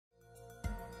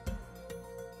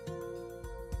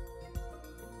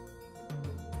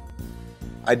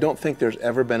I don't think there's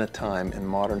ever been a time in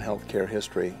modern healthcare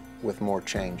history with more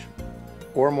change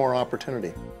or more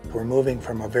opportunity. We're moving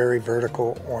from a very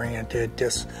vertical-oriented,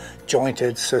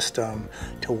 disjointed system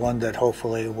to one that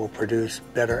hopefully will produce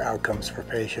better outcomes for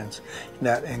patients. And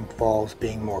that involves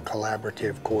being more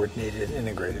collaborative, coordinated,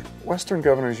 integrated. Western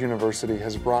Governors University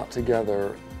has brought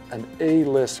together an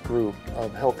A-list group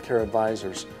of healthcare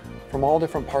advisors from all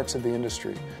different parts of the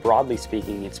industry. Broadly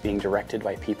speaking, it's being directed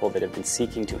by people that have been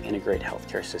seeking to integrate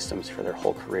healthcare systems for their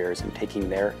whole careers and taking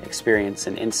their experience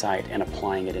and insight and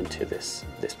applying it into this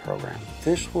program.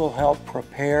 This will help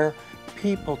prepare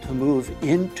people to move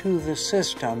into the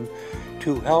system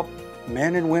to help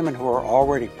men and women who are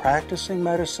already practicing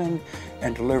medicine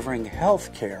and delivering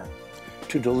health care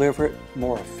to deliver it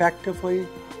more effectively,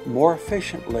 more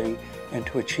efficiently, and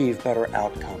to achieve better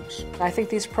outcomes. I think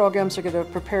these programs are going to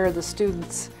prepare the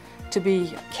students to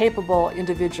be capable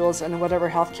individuals in whatever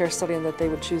healthcare setting that they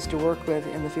would choose to work with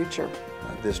in the future.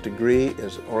 This degree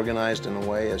is organized in a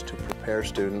way as to prepare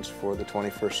students for the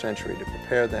 21st century, to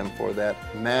prepare them for that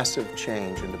massive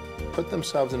change and to put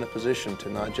themselves in a position to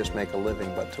not just make a living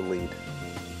but to lead.